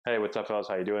Hey, what's up, fellas?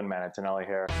 How you doing, man? Antonelli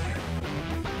here.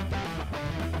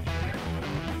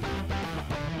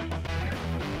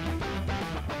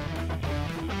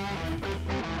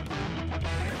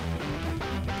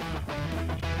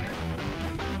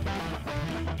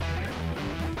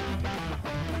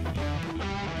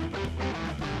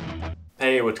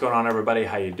 Hey, what's going on, everybody?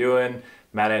 How you doing?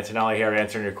 Matt Antonelli here,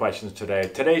 answering your questions today.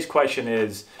 Today's question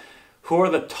is, who are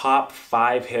the top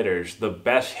 5 hitters, the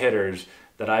best hitters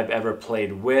that I've ever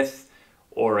played with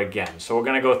or against? So we're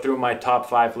going to go through my top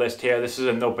 5 list here. This is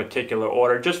in no particular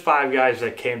order, just 5 guys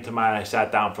that came to mind. I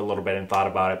sat down for a little bit and thought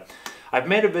about it. I've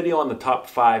made a video on the top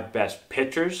 5 best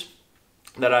pitchers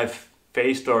that I've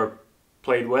faced or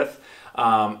played with.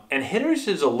 And hitters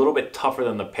is a little bit tougher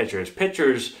than the pitchers.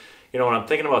 Pitchers, you know, when I'm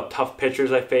thinking about tough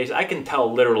pitchers I face, I can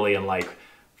tell literally in like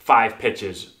 5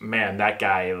 pitches, man, that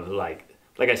guy,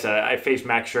 like I said, I faced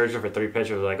Max Scherzer for 3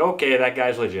 pitches. Like, okay, that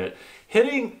guy's legit.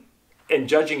 Hitting and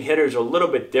judging hitters are a little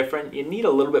bit different. You need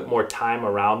a little bit more time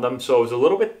around them. So it was a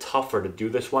little bit tougher to do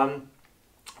this one.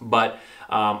 But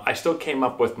I still came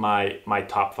up with my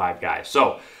top 5 guys.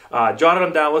 So jotted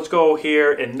them down. Let's go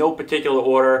here in no particular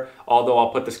order, although I'll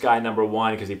put this guy number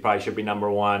 1 because he probably should be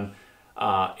number 1,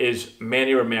 is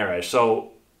Manny Ramirez.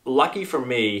 So lucky for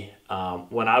me,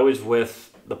 when I was with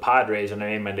the Padres and I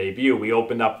made my debut,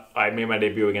 I made my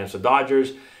debut against the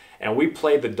Dodgers, and we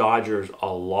played the Dodgers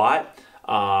a lot.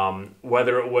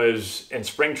 Whether it was in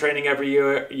spring training every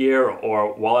year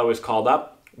or while I was called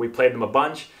up, we played them a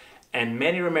bunch. And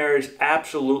Manny Ramirez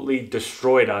absolutely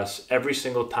destroyed us every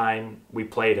single time we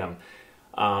played him.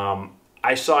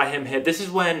 I saw him hit. This is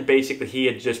when basically he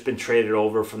had just been traded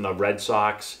over from the Red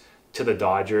Sox to the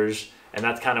Dodgers. And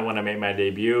that's kind of when I made my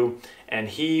debut. And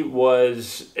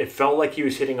it felt like he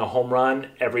was hitting a home run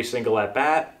every single at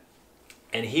bat.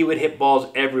 And he would hit balls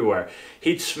everywhere.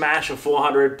 He'd smash a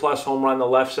 400-plus home run to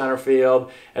left center field,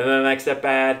 and then the next at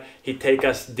bat, he'd take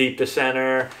us deep to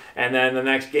center, and then the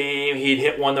next game, he'd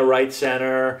hit one to right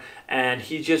center, and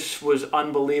he just was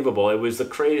unbelievable. It was the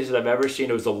craziest I've ever seen.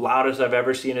 It was the loudest I've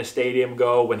ever seen a stadium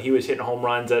go. When he was hitting home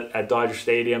runs at Dodger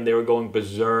Stadium, they were going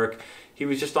berserk. He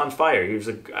was just on fire.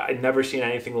 I'd never seen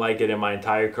anything like it in my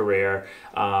entire career.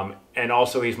 And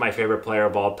also, he's my favorite player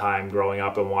of all time growing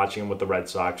up and watching him with the Red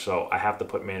Sox. So I have to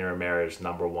put Manny Ramirez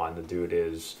number 1. The dude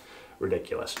is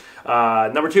ridiculous.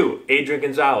 Number 2, Adrian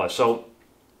Gonzalez. So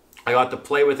I got to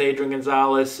play with Adrian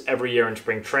Gonzalez every year in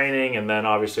spring training, and then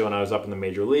obviously when I was up in the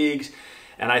major leagues.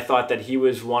 And I thought that he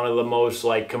was one of the most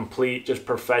complete, just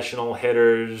professional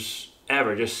hitters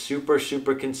ever. Just super,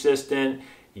 super consistent.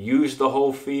 Used the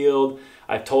whole field.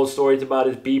 I've told stories about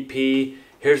his BP.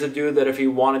 Here's a dude that if he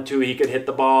wanted to, he could hit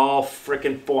the ball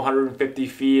freaking 450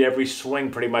 feet every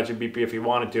swing pretty much at BP if he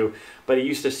wanted to. But he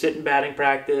used to sit in batting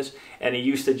practice, and he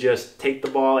used to just take the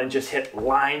ball and just hit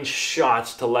line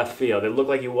shots to left field. It looked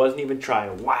like he wasn't even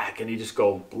trying. Whack, and he'd just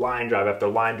go line drive after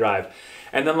line drive.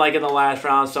 And then in the last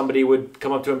round, somebody would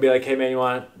come up to him and be like, hey man, you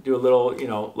want to do a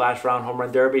little, last round home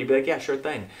run derby? He'd be like, yeah, sure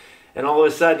thing. And all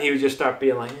of a sudden, he would just start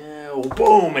being like,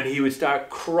 boom, and he would start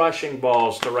crushing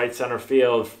balls to right center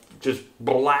field, just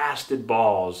blasted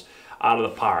balls out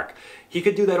of the park. He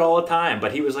could do that all the time,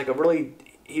 but he was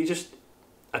he was just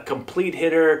a complete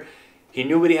hitter. He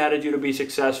knew what he had to do to be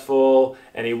successful,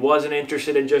 and he wasn't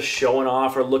interested in just showing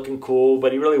off or looking cool,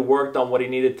 but he really worked on what he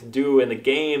needed to do in the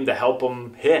game to help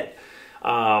him hit.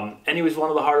 And he was one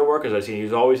of the harder workers I've seen. He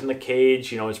was always in the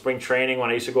cage. In spring training, when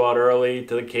I used to go out early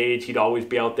to the cage, he'd always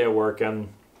be out there working.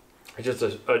 Just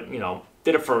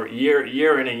did it for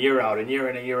year in and year out, and year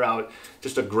in and year out.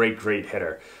 Just a great, great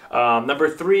hitter. Number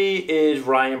 3 is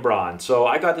Ryan Braun. So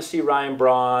I got to see Ryan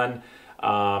Braun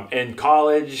in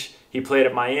college. He played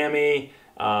at Miami.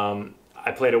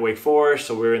 I played at Wake Forest,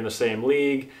 so we were in the same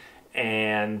league.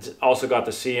 And also got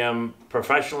to see him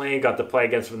professionally. Got to play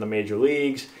against him in the major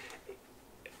leagues.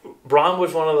 Braun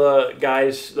was one of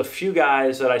the few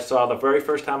guys that I saw the very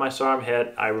first time I saw him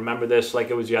hit. I remember this like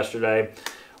it was yesterday.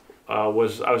 I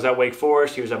was at Wake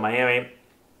Forest. He was at Miami.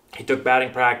 He took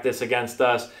batting practice against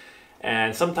us.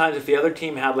 And sometimes if the other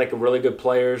team had really good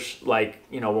players,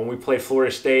 when we played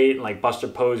Florida State and Buster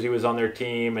Posey was on their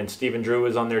team and Stephen Drew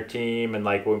was on their team, and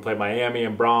when we played Miami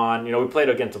and Braun, we played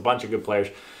against a bunch of good players.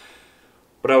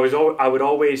 But I would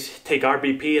always take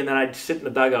RBP, and then I'd sit in the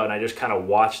dugout and I just kind of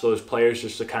watch those players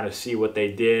just to kind of see what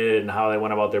they did and how they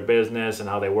went about their business and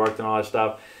how they worked and all that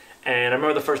stuff. And I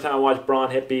remember the first time I watched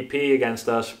Braun hit BP against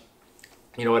us,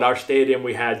 at our stadium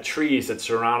we had trees that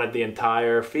surrounded the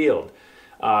entire field,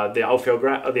 the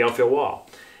outfield wall.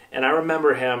 And I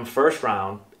remember him first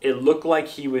round, it looked like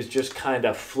he was just kind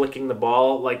of flicking the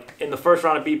ball. In the first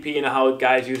round of BP, how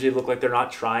guys usually look like they're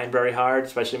not trying very hard,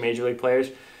 especially major league players.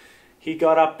 he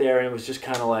got up there and was just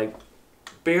kind of like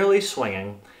barely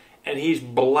swinging, and he's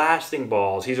blasting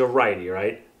balls. He's a righty,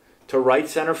 right? To right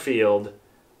center field,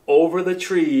 over the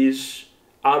trees,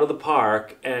 out of the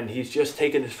park, and he's just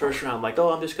taking his first round like,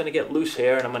 oh, I'm just going to get loose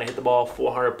here, and I'm going to hit the ball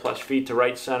 400 plus feet to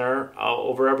right center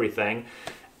over everything.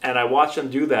 And I watched him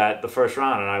do that the first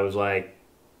round, and I was like,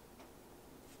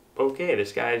 okay,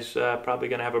 this guy's probably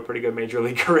going to have a pretty good major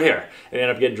league career. And he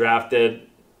ended up getting drafted.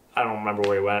 I don't remember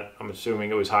where he went. I'm assuming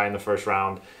it was high in the first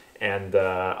round. And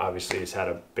obviously he's had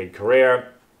a big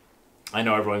career. I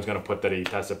know everyone's going to put that he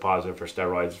tested positive for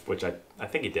steroids, which I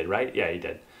think he did, right? Yeah, he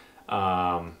did.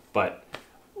 But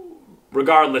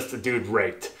regardless, the dude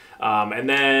raked. And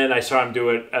then I saw him do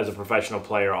it as a professional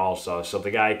player also. So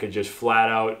the guy could just flat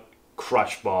out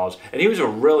crush balls. And he was a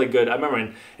really good, I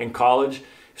remember in college, he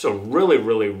was a really,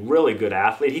 really, really good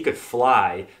athlete. He could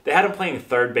fly. They had him playing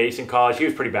third base in college. He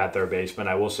was pretty bad third baseman,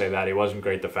 I will say that. He wasn't a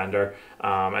great defender.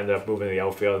 Ended up moving to the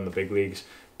outfield in the big leagues.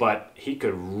 But he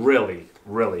could really,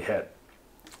 really hit.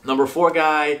 Number 4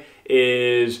 guy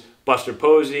is Buster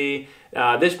Posey.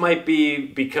 This might be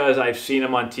because I've seen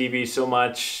him on TV so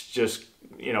much, just,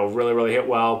 you know, really, really hit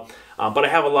well. But I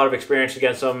have a lot of experience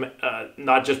against him,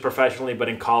 not just professionally, but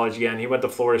in college again. He went to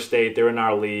Florida State. They're in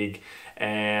our league.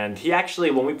 And he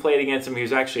actually, when we played against him, he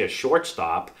was actually a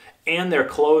shortstop and their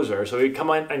closer. So he'd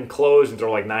come in and close and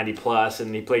throw like 90 plus,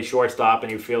 and he played shortstop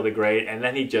and he fielded great. And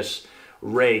then he just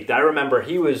raked. I remember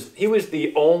he was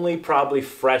the only probably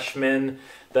freshman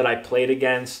that I played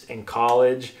against in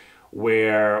college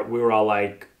where we were all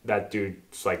like, that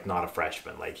dude's like not a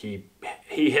freshman. Like he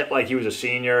hit like he was a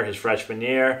senior his freshman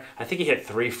year. I think he hit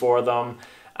 3-4 of them.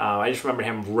 I just remember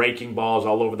him raking balls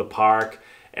all over the park,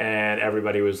 and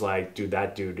everybody was like, dude,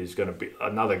 that dude is going to be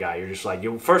another guy. You're just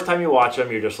like, first time you watch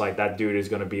him, you're just like, that dude is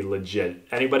going to be legit.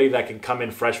 Anybody that can come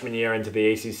in freshman year into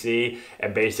the ACC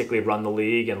and basically run the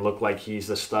league and look like he's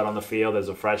the stud on the field as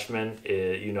a freshman,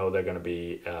 you know they're going to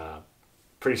be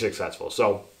pretty successful.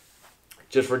 So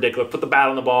just ridiculous. Put the bat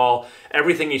on the ball.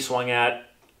 Everything he swung at,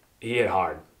 he hit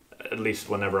hard, at least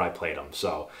whenever I played him.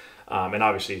 So, and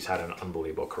obviously he's had an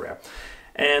unbelievable career.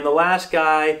 And the last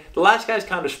guy's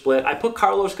kind of split. I put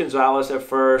Carlos Gonzalez at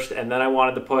first, and then I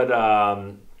wanted to put,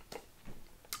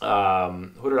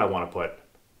 who did I want to put?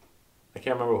 I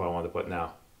can't remember who I wanted to put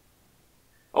now.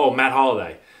 Oh, Matt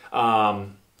Holliday.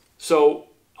 So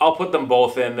I'll put them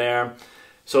both in there.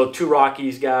 So 2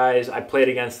 Rockies guys, I played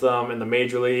against them in the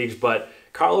major leagues, but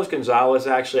Carlos Gonzalez,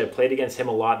 actually, I played against him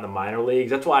a lot in the minor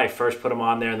leagues. That's why I first put him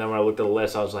on there, and then when I looked at the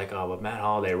list, I was like, oh, but Matt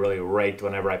Holliday really raked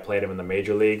whenever I played him in the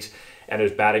major leagues, and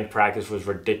his batting practice was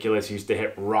ridiculous. He used to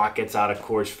hit rockets out of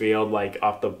Coors Field, like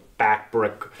off the back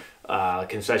brick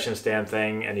concession stand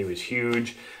thing, and he was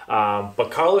huge. But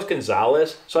Carlos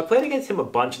Gonzalez, so I played against him a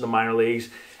bunch in the minor leagues,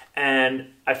 and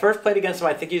I first played against him,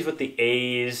 I think he was with the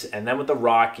A's, and then with the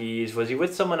Rockies. Was he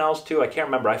with someone else too? I can't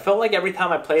remember. I felt like every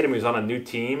time I played him, he was on a new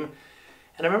team.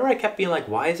 And I remember I kept being like,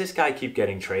 why does this guy keep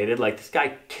getting traded? Like, this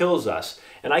guy kills us.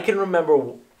 And I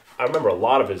remember a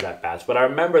lot of his at-bats, but I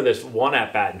remember this one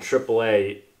at-bat in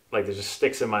AAA, like it just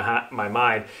sticks in my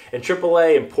mind. In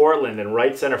AAA in Portland, in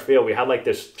right center field, we had like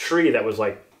this tree that was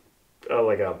like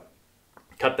a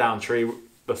cut-down tree.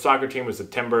 The soccer team was the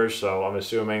Timbers, so I'm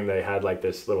assuming they had like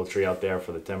this little tree out there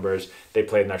for the Timbers. They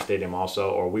played in our stadium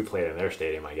also, or we played in their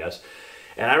stadium, I guess.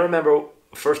 And I remember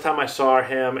first time I saw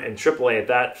him in AAA at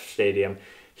that stadium,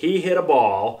 he hit a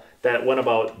ball that went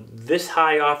about this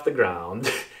high off the ground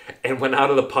and went out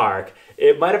of the park.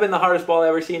 It might have been the hardest ball I've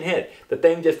ever seen hit. The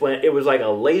thing just went, it was like a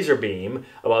laser beam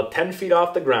about 10 feet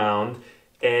off the ground,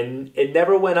 and it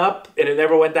never went up and it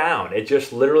never went down. It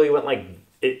just literally went like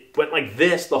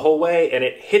this the whole way, and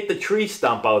it hit the tree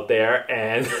stump out there,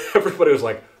 and everybody was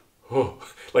like, oh,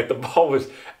 like the ball was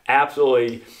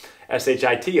absolutely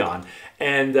SHIT on.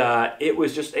 And it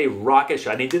was just a rocket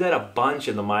shot. And he did that a bunch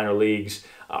in the minor leagues,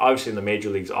 obviously in the major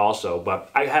leagues also. But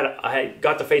I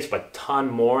got to face him a ton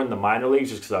more in the minor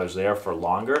leagues just because I was there for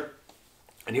longer.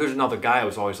 And he was another guy I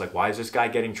was always like, why is this guy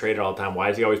getting traded all the time? Why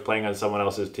is he always playing on someone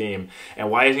else's team? And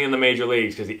why is he in the major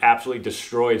leagues? Because he absolutely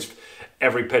destroys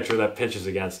every pitcher that pitches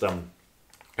against him.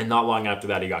 And not long after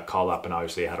that, he got called up and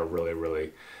obviously had a really,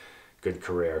 really good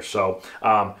career. So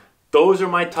those are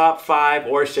my top 5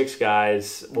 or 6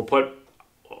 guys. We'll put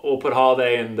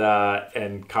Holliday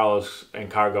and Carlos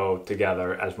and Cargo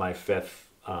together as my 5th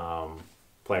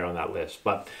player on that list.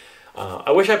 But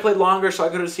I wish I played longer so I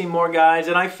could have seen more guys.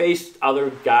 And I faced other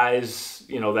guys,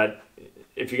 you know, that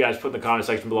if you guys put in the comment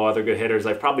section below other good hitters,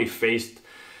 I've probably faced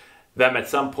them at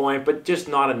some point, but just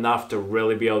not enough to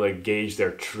really be able to gauge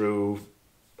their true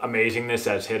amazingness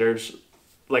as hitters.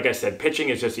 like I said, pitching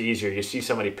is just easier. You see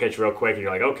somebody pitch real quick and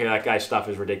you're like, okay, that guy's stuff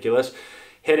is ridiculous.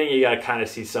 Hitting, you got to kind of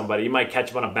see somebody. You might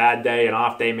catch them on a bad day, an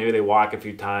off day, maybe they walk a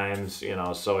few times, you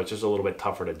know, so it's just a little bit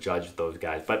tougher to judge those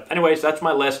guys. But anyways, that's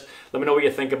my list. Let me know what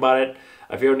you think about it.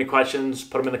 If you have any questions,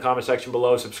 put them in the comment section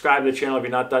below. Subscribe to the channel if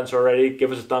you're not done so already.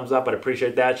 Give us a thumbs up. I'd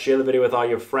appreciate that. Share the video with all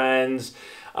your friends.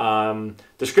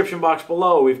 Description box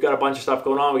below, we've got a bunch of stuff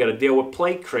going on. We got a deal with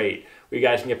Plate Crate. You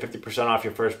guys can get 50% off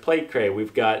your first Plate Crate.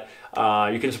 We've got,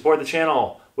 you can support the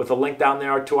channel with a link down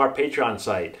there to our Patreon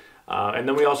site. And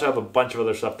then we also have a bunch of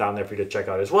other stuff down there for you to check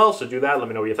out as well. So do that. Let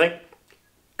me know what you think.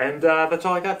 And that's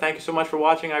all I got. Thank you so much for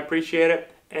watching. I appreciate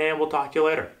it. And we'll talk to you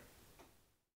later.